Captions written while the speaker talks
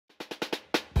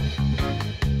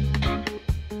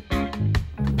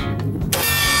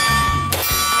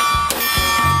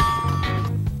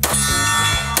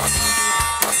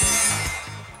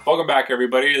Welcome back,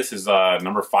 everybody. This is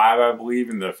number 5, I believe,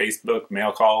 in the Facebook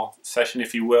mail call session,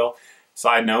 if you will.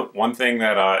 Side note, one thing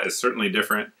that is certainly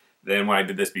different than when I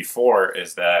did this before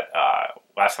is that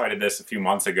last time I did this a few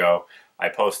months ago, I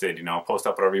posted, post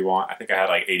up whatever you want. I think I had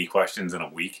like 80 questions in a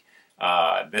week.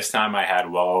 This time I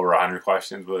had well over 100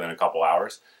 questions within a couple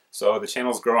hours. So the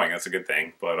channel's growing, that's a good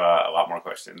thing, but a lot more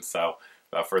questions. So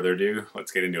without further ado,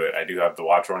 let's get into it. I do have the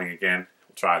watch running again.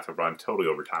 We'll try not to run totally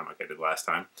over time like I did last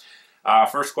time.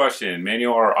 First question,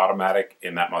 manual or automatic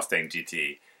in that Mustang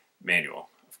GT? Manual,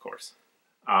 of course.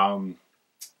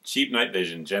 Cheap night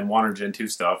vision, Gen 1 or Gen 2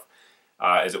 stuff.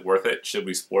 Is it worth it? Should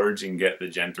we splurge and get the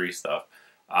Gen 3 stuff?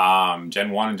 Gen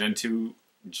 1 and Gen 2,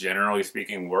 generally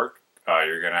speaking, work.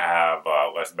 You're going to have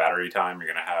less battery time,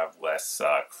 you're going to have less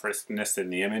crispness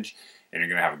in the image, and you're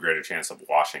going to have a greater chance of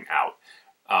washing out.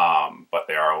 But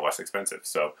they are less expensive.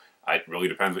 So it really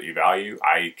depends what you value.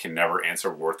 I can never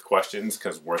answer worth questions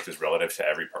because worth is relative to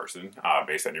every person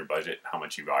based on your budget, how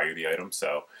much you value the item.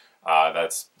 So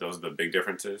those are the big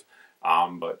differences.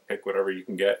 But pick whatever you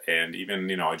can get, and even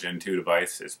a Gen 2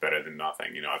 device is better than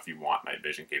nothing. If you want night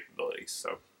vision capabilities.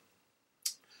 So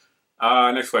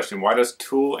next question: why does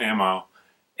tool ammo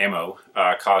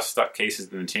cause stuck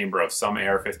cases in the chamber of some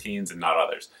AR-15s and not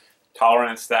others?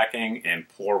 Tolerance stacking and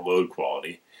poor load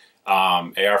quality.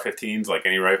 AR-15s, like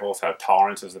any rifles, have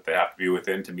tolerances that they have to be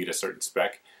within to meet a certain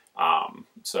spec.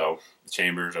 So the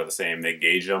chambers are the same. They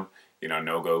gauge them,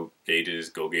 no-go gauges,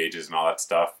 go gauges, and all that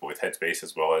stuff with headspace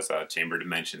as well as chamber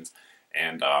dimensions.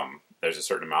 And there's a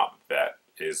certain amount that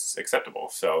is acceptable.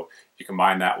 So you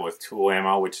combine that with tool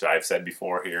ammo, which I've said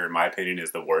before here, in my opinion,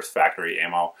 is the worst factory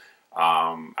ammo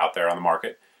out there on the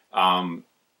market,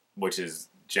 which is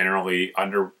generally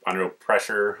under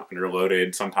pressure,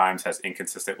 underloaded, sometimes has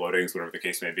inconsistent loadings, whatever the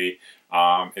case may be.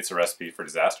 It's a recipe for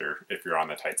disaster if you're on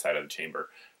the tight side of the chamber.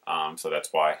 So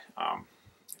that's why.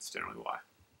 It's generally why.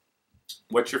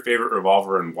 What's your favorite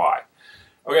revolver and why?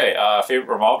 Okay, favorite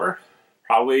revolver?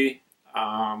 Probably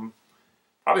Smith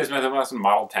 & Wesson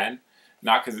Model 10.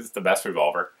 Not because it's the best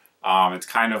revolver. It's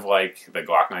kind of like the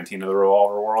Glock 19 of the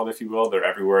revolver world, if you will. They're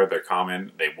everywhere, they're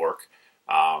common, they work.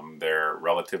 They're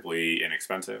relatively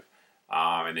inexpensive,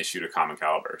 and they shoot a common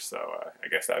caliber, so I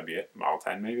guess that would be it. Model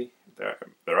 10 maybe?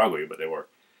 They're ugly, but they work.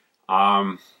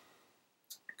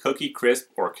 Cookie Crisp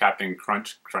or Captain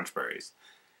Crunch Berries?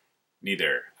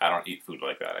 Neither. I don't eat food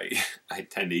like that. I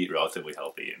tend to eat relatively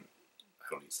healthy, and I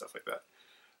don't eat stuff like that.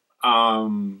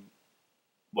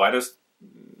 Why does...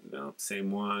 No,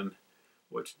 same one.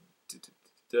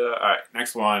 Alright,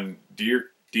 next one. Do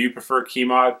you prefer key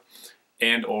mod?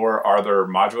 And or are there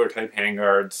modular type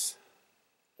handguards,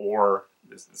 or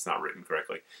this is not written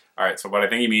correctly. All right, so what I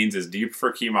think he means is, do you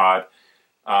prefer key mod,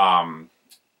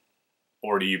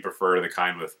 or do you prefer the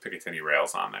kind with Picatinny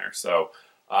rails on there? So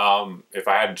if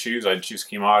I had to choose, I'd choose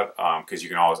key mod because you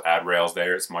can always add rails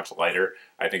there. It's much lighter.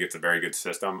 I think it's a very good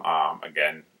system.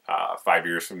 Again, 5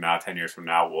 years from now, 10 years from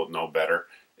now, we'll know better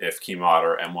if key mod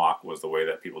or M-LOK was the way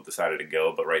that people decided to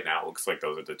go. But right now, it looks like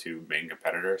those are the two main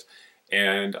competitors.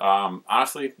 And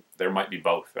honestly, there might be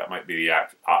both. That might be the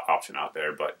option out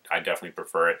there, but I definitely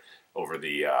prefer it over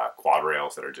the quad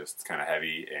rails that are just kind of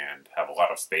heavy and have a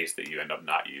lot of space that you end up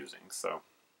not using. So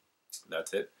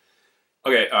that's it.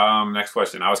 Okay, next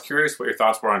question. I was curious what your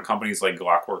thoughts were on companies like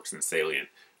Glockworks and Salient.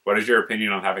 What is your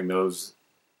opinion on having those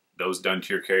done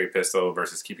to your carry pistol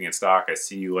versus keeping it stock? I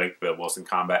see you like the Wilson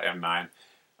Combat M9,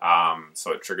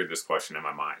 so it triggered this question in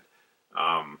my mind.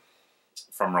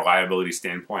 From a reliability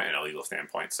standpoint and a legal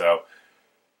standpoint. So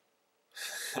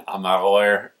I'm not a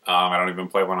lawyer. I don't even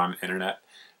play one on the internet.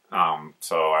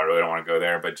 So I really don't want to go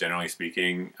there. But generally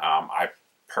speaking, I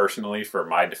personally, for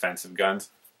my defensive guns,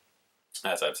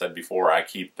 as I've said before, I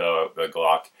keep the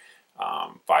Glock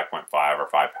 5.5 or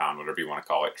 5 pound, whatever you want to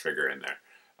call it, trigger in there.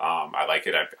 I like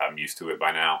it. I'm used to it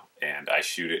by now, and I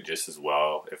shoot it just as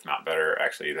well, if not better,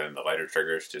 actually, than the lighter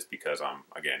triggers, just because I'm,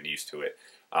 again, used to it.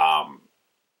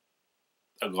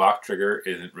 A Glock trigger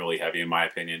isn't really heavy in my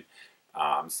opinion,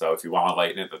 so if you want to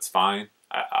lighten it, that's fine.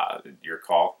 Your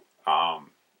call.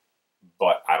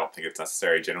 But I don't think it's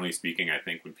necessary. Generally speaking, I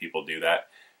think when people do that,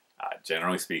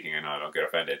 generally speaking, I know I don't get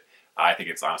offended, I think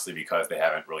it's honestly because they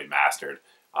haven't really mastered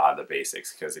the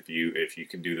basics. Because if you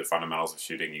can do the fundamentals of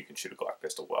shooting, you can shoot a Glock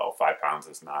pistol well. 5 pounds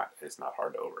is not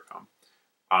hard to overcome.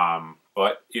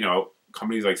 But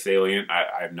companies like Salient,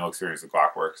 I have no experience with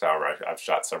Glockworks. However, I've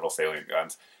shot several Salient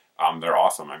guns. They're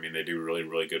awesome. I mean, they do really,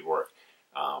 really good work.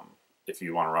 If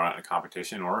you want to run it in a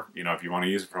competition, or if you want to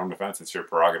use it for home defense, it's your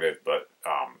prerogative. But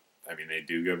I mean, they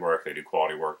do good work. They do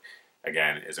quality work.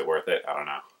 Again, is it worth it? I don't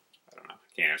know. I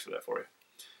can't answer that for you.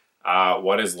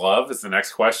 What is love is the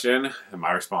next question, and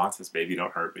my response is, baby,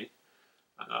 don't hurt me.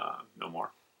 No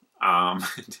more. Um,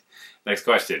 Next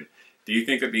question. Do you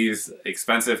think that these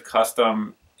expensive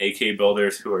custom AK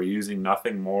builders who are using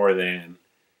nothing more than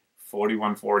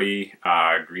 4140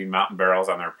 Green Mountain barrels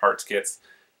on their parts kits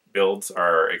builds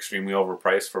are extremely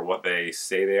overpriced for what they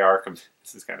say they are?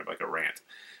 This is kind of like a rant.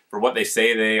 For what they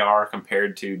say they are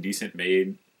compared to decent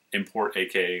made import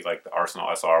AK like the Arsenal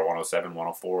SR 107,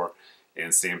 104,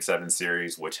 and SAM7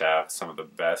 series, which have some of the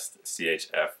best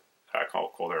CHF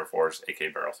cold air forged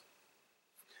AK barrels?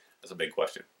 That's a big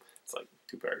question. It's like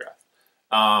 2 paragraphs.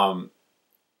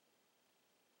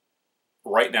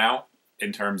 Right now,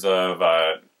 in terms of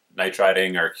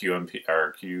nitriding or QMP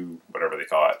or Q whatever they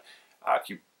call it,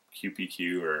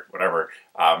 QPQ or whatever,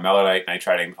 melodite,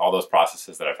 nitriding, all those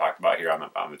processes that I've talked about here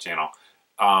on the channel,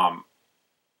 on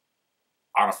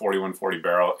a 4140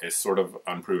 barrel is sort of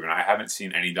unproven. I haven't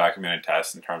seen any documented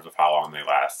tests in terms of how long they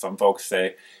last. Some folks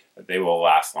say that they will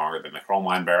last longer than the chrome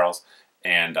line barrels,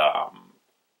 and I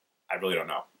really don't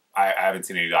know. I haven't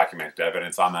seen any documented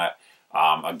evidence on that.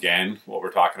 Again, what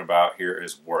we're talking about here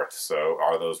is worth. So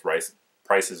are those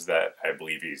prices that I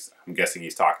believe I'm guessing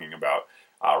he's talking about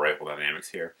Rifle Dynamics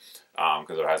here,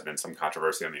 because there has been some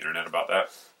controversy on the internet about that.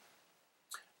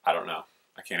 I don't know.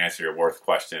 I can't answer your worth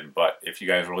question, but if you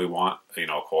guys really want, a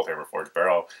cold hammer forged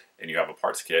barrel and you have a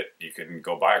parts kit, you can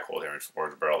go buy a cold hammer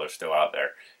forged barrel. They're still out there,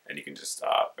 and you can just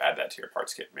add that to your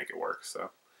parts kit and make it work.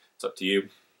 So it's up to you,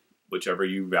 whichever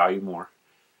you value more.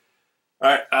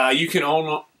 All right, you can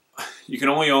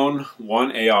only own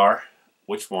one AR.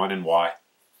 Which one and why?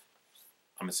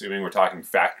 I'm assuming we're talking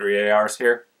factory ARs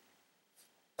here.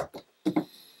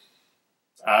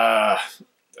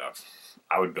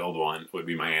 I would build one, would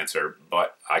be my answer,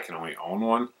 but I can only own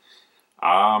one.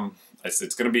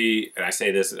 It's going to be, and I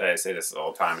say this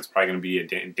all the time, it's probably going to be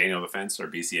a Daniel Defense or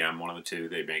BCM, one of the two.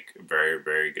 They make very,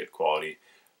 very good quality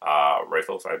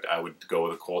rifles. I would go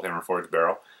with a cold hammer forged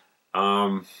barrel.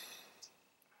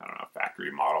 I don't know,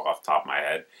 factory model off the top of my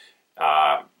head.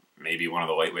 Maybe one of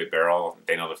the lightweight barrel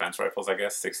Daniel Defense rifles, I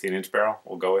guess, 16-inch barrel.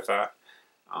 We'll go with that.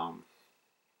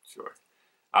 Sure.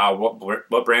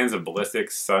 What brands of ballistic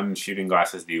sun shooting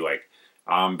glasses do you like?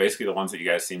 Basically the ones that you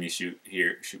guys see me shoot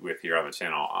with here on the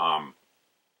channel.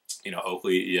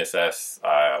 Oakley, ESS,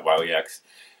 YLEX.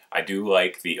 I do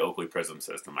like the Oakley Prism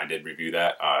system. I did review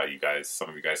that. Some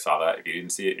of you guys saw that. If you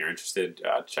didn't see it and you're interested,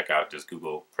 check out, just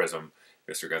Google Prism,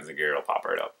 Mr. Guns and Gear, it'll pop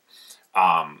right up.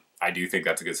 I do think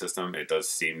that's a good system. It does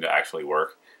seem to actually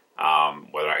work.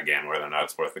 Whether or not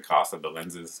it's worth the cost of the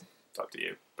lenses, it's up to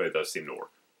you. But it does seem to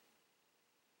work.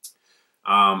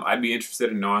 I'd be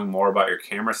interested in knowing more about your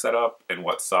camera setup and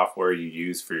what software you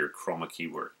use for your chroma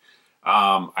keyword.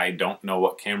 I don't know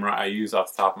what camera I use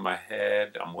off the top of my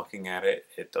head. I'm looking at it.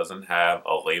 It doesn't have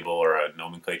a label or a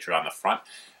nomenclature on the front.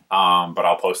 But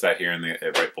I'll post that here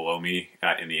right below me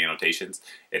in the annotations.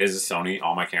 It is a Sony.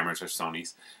 All my cameras are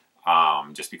Sonys,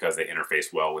 just because they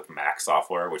interface well with Mac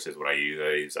software, which is what I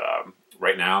use.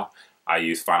 Right now, I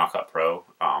use Final Cut Pro.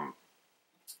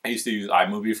 I used to use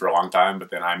iMovie for a long time, but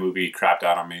then iMovie crapped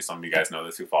out on me. Some of you guys know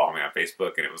this who follow me on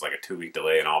Facebook, and it was like a 2-week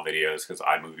delay in all videos because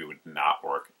iMovie would not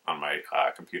work on my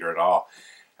computer at all.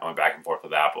 I went back and forth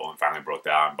with Apple and finally broke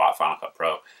down and bought Final Cut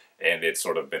Pro. And it's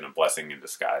sort of been a blessing in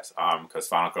disguise, because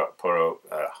Final Cut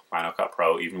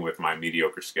Pro, even with my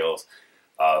mediocre skills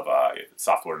of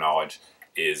software knowledge,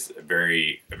 is a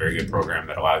very good program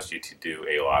that allows you to do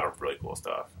a lot of really cool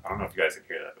stuff. I don't know if you guys can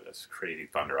hear that, but it's crazy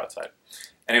thunder outside.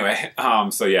 Anyway,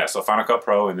 so Final Cut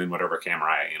Pro, and then whatever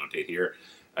camera I annotate here.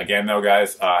 Again, though,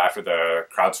 guys, after the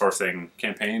crowdsourcing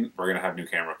campaign, we're gonna have new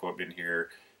camera equipment here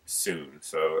soon,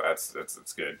 so that's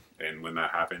good. And when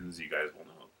that happens, you guys will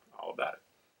know all about it.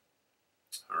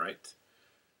 All right.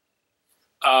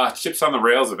 Chips on the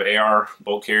rails of AR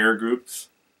bolt carrier groups.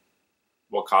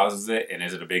 What causes it, and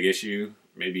is it a big issue?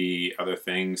 Maybe other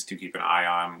things to keep an eye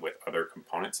on with other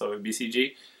components of a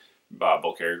BCG,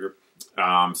 bolt carrier group.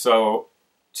 So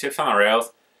chips on the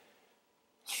rails,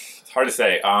 it's hard to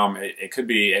say. It could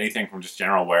be anything from just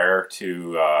general wear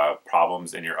to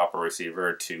problems in your upper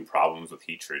receiver to problems with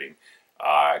heat treating.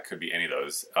 It could be any of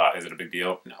those. Is it a big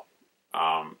deal? No.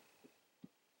 Not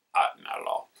at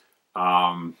all.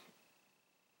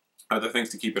 Other things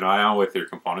to keep an eye on with your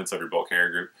components of your bolt carrier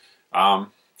group.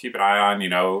 Keep an eye on,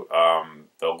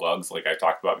 the lugs like I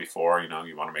talked about before. You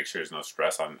want to make sure there's no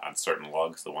stress on certain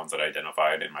lugs, the ones that I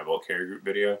identified in my bolt carrier group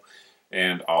video.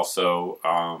 And also,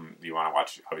 you want to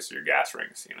watch, obviously, your gas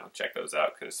rings. Check those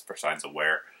out, because for signs of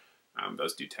wear,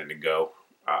 those do tend to go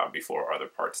before other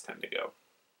parts tend to go.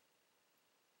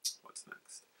 What's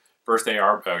next? First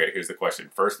AR, okay, here's the question.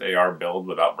 First AR build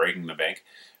without breaking the bank.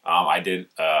 I did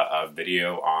a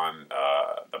video on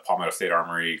the Palmetto State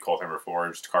Armory Cold Hammer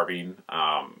Forged carbine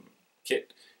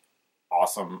kit.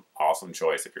 Awesome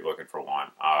choice if you're looking for one.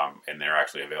 And they're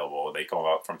actually available. They come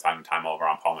out from time to time over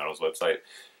on Palmetto's website.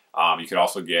 You could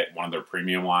also get one of their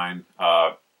premium line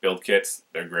build kits.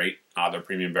 They're great. They're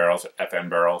premium barrels, FN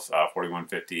barrels,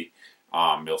 4150,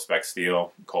 mil spec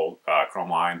steel, cold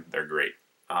chrome line. They're great.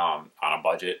 On a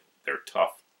budget, they're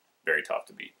tough, very tough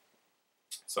to beat.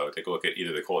 So take a look at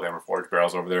either the Cold Hammer Forge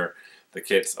barrels over there, the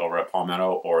kits over at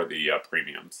Palmetto, or the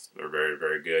premiums. They're very,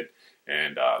 very good,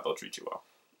 and they'll treat you well.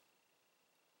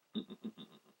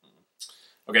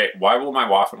 Okay, why will my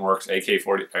Waffen Works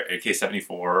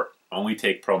AK-74 only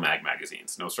take Pro Mag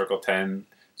magazines? No Circle 10,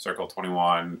 Circle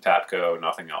 21, Tapco,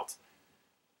 nothing else.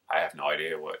 I have no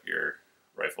idea what your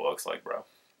rifle looks like, bro.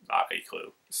 Not a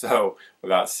clue. So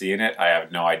without seeing it, I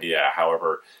have no idea.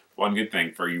 However, one good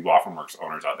thing for you Waffen Works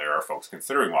owners out there, or folks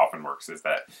considering Waffen Works, is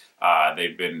that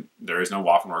there is no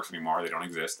Waffen Works anymore. They don't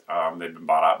exist. They've been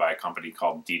bought out by a company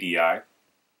called DDI.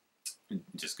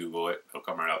 Just Google it; it'll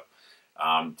come right up.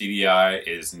 DDI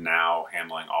is now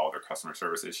handling all of their customer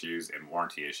service issues and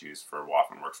warranty issues for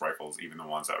Waffen Works rifles, even the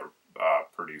ones that were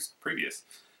produced previous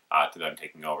to them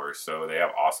taking over. So they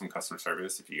have awesome customer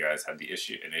service. If you guys had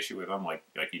an issue with them, like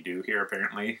you do here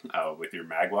apparently with your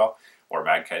Magwell or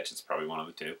Mag Catch, it's probably one of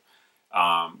the two.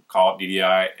 Call up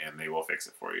DDI and they will fix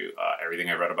it for you. Everything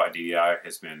I've read about DDI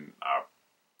has been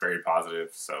very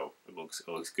positive, so it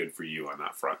looks good for you on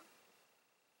that front.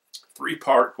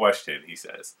 3-part question, he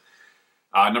says.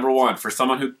 Number 1, for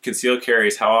someone who concealed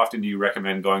carries, how often do you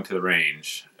recommend going to the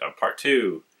range? Part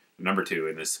 2, number 2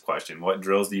 in this question, what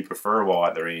drills do you prefer while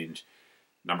at the range?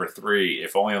 Number 3,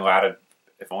 if only allotted,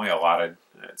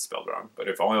 it's spelled wrong, but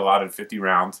if only allotted 50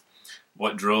 rounds,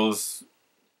 what drills,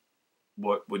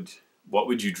 what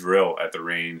would you drill at the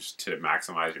range to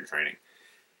maximize your training?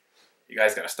 You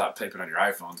guys got to stop typing on your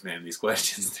iPhones, man. These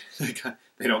questions,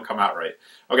 they don't come out right.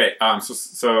 Okay,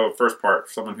 so first part,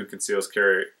 for someone who concealed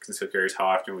carries, how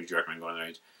often would you recommend going to the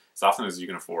range? As often as you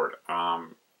can afford.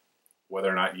 Whether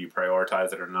or not you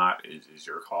prioritize it or not is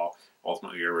your call.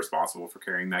 Ultimately, you're responsible for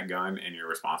carrying that gun, and you're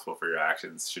responsible for your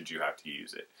actions should you have to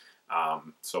use it.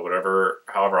 So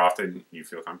however often you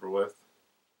feel comfortable with,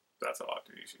 that's how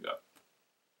often you should go.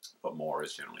 But more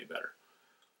is generally better.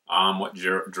 What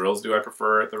drills do I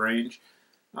prefer at the range?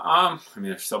 I mean,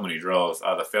 there's so many drills.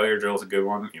 The failure drill is a good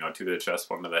one. You know, 2 to the chest,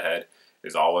 1 to the head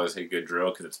is always a good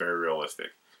drill because it's very realistic.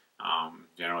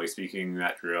 Generally speaking,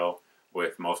 that drill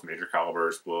with most major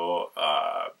calibers will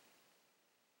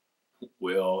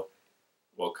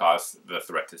cause the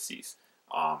threat to cease.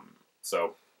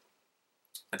 So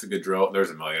that's a good drill.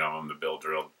 There's a million of them. The Bill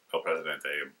drill, El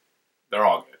Presidente, they're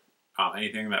all good.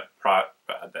 Anything that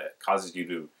causes you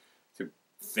to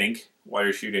think while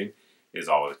you're shooting is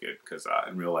always good, because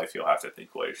in real life you'll have to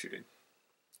think while you're shooting,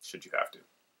 should you have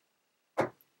to.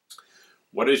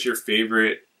 What is your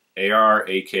favorite AR,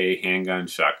 AK, handgun,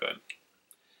 shotgun?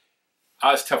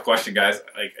 That's a tough question, guys.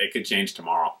 Like, it could change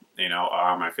tomorrow. You know,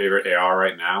 my favorite AR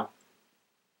right now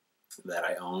that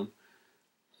I own,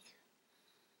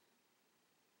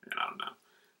 and I don't know.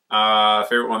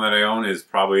 Favorite one that I own is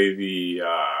probably the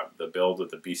build with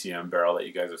the BCM barrel that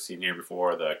you guys have seen here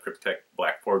before, the Kryptek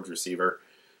Black Forge receiver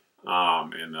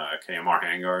in the KMR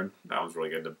handguard. That was really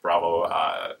good. The Bravo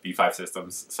B5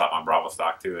 systems, on Bravo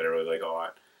stock too, that I really like a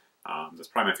lot. That's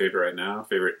probably my favorite right now.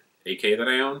 Favorite AK that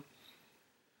I own?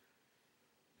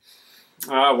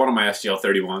 One of my SGL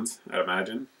 31s, I'd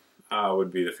imagine,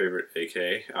 would be the favorite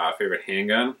AK. Favorite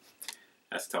handgun?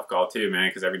 That's a tough call too, man,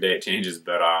 because every day it changes.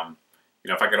 But you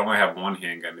know, if I could only have one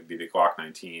handgun, it'd be the Glock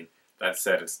 19. That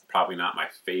said, it's probably not my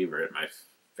favorite. My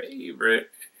favorite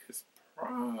is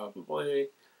probably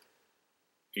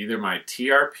either my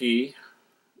TRP,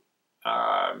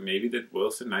 maybe the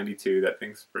Wilson 92. That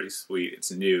thing's pretty sweet.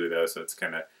 It's new though, so it's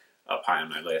kind of up high on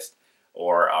my list.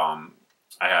 Or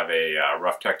I have a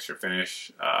rough texture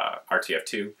finish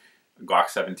RTF2, Glock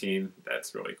 17.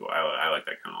 That's really cool. I like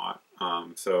that gun a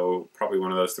lot. So probably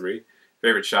one of those 3.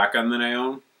 Favorite shotgun that I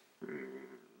own?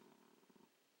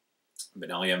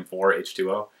 Benelli M4 H2O.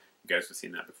 You guys have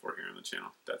seen that before here on the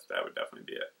channel. That would definitely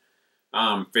be it.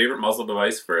 Favorite muzzle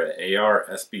device for an AR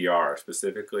SBR,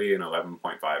 specifically an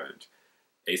 11.5 inch.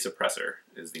 A suppressor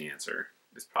is the answer.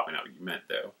 It's probably not what you meant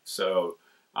though. So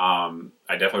I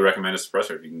definitely recommend a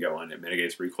suppressor if you can get one. It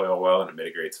mitigates recoil well, and it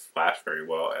mitigates flash very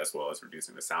well as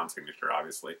reducing the sound signature,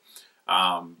 obviously.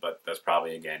 But that's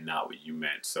probably, again, not what you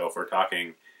meant. So if we're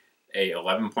talking a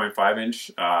 11.5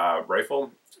 inch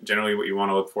rifle, generally what you want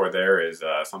to look for there is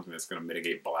something that's going to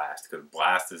mitigate blast, because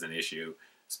blast is an issue,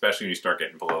 especially when you start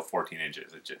getting below 14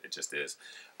 inches. It just is.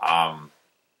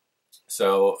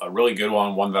 So a really good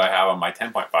one that I have on my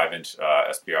 10.5 inch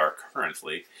SBR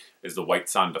currently is the White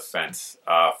Sun Defense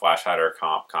flash hider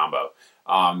combo.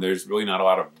 There's really not a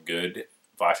lot of good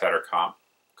flash hider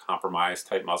compromise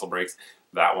type muzzle brakes.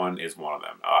 That one is one of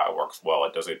them. It works well.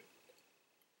 It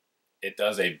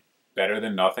does a better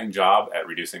than nothing job at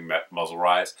reducing muzzle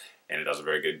rise, and it does a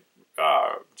very good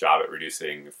job at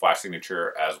reducing flash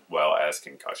signature as well as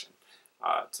concussion.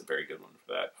 It's a very good one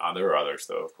for that. There are others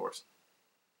though, of course.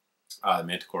 The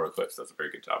Manticore Eclipse does a very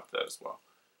good job with that as well,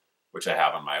 which I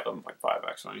have on my 11.5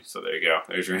 actually. So there you go.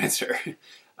 There's your answer.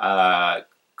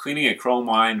 Cleaning a chrome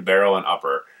lined barrel and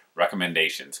upper.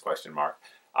 Recommendations? Question mark.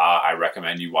 I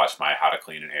recommend you watch my How to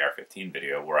Clean an AR-15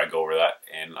 video where I go over that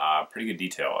in pretty good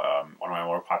detail. One of my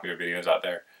more popular videos out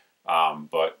there.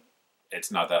 But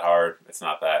it's not that hard. It's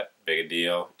not that big a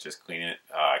deal. Just clean it.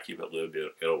 Keep it lubed.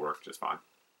 It'll work just fine.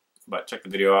 But check the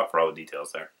video out for all the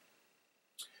details there.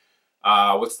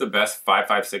 What's the best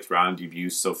 5.56 round you've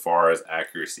used so far as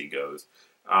accuracy goes?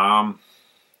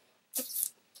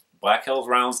 Black Hills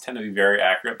rounds tend to be very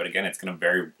accurate, but again, it's going to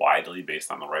vary widely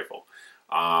based on the rifle.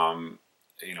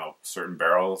 You know, certain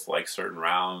barrels like certain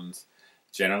rounds.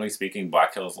 Generally speaking,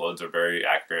 Black Hills loads are very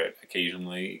accurate.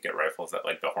 Occasionally, you get rifles that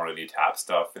like the Hornady Tap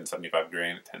stuff in 75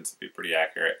 grain. It tends to be pretty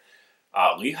accurate.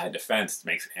 Lehigh Defense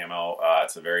makes ammo.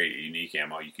 It's a very unique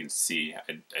ammo. You can see,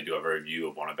 I do have a review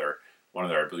of one of their,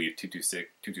 I believe,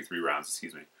 223 rounds,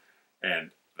 excuse me.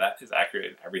 And that is accurate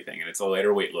in everything. And it's a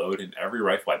lighter weight load, and every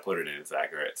rifle I put it in is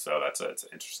accurate. So it's an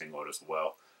interesting load as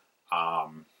well.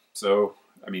 So,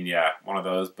 I mean, yeah, one of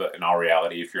those. But in all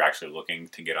reality, if you're actually looking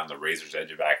to get on the razor's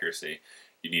edge of accuracy,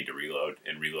 you need to reload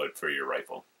and reload for your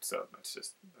rifle. So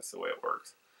that's the way it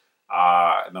works.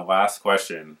 And the last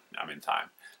question, I'm in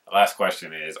time. The last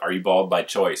question is, are you bald by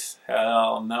choice?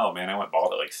 Hell no, man. I went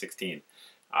bald at like 16.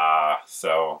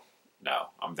 So no,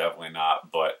 I'm definitely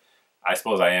not. But I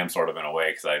suppose I am sort of in a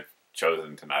way because I've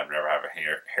chosen to never have a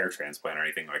hair transplant or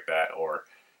anything like that, or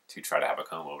to try to have a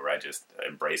comb over. I just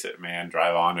embrace it, man.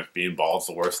 Drive on. If being bald's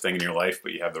the worst thing in your life,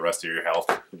 but you have the rest of your health,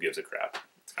 who gives a crap?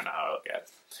 That's kind of how I look at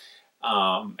it.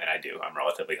 And I do. I'm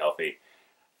relatively healthy,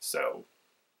 so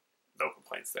no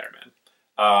complaints there,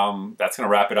 man. That's going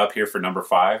to wrap it up here for number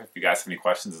 5. If you guys have any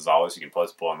questions, as always, you can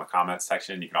post below in the comments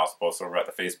section. You can also post over at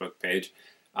the Facebook page.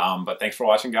 But thanks for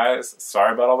watching, guys.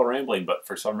 Sorry about all the rambling, but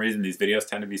for some reason these videos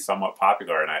tend to be somewhat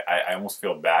popular, and I almost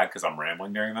feel bad because I'm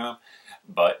rambling during them.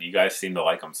 But you guys seem to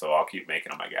like them, so I'll keep making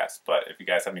them, I guess. But if you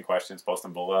guys have any questions, post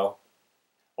them below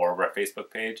or over at Facebook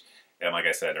page. And like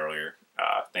I said earlier,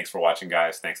 thanks for watching,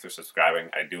 guys. Thanks for subscribing.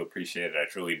 I do appreciate it. I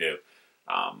truly do.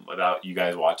 Without you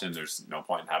guys watching, there's no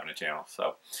point in having a channel.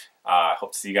 So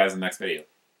hope to see you guys in the next video.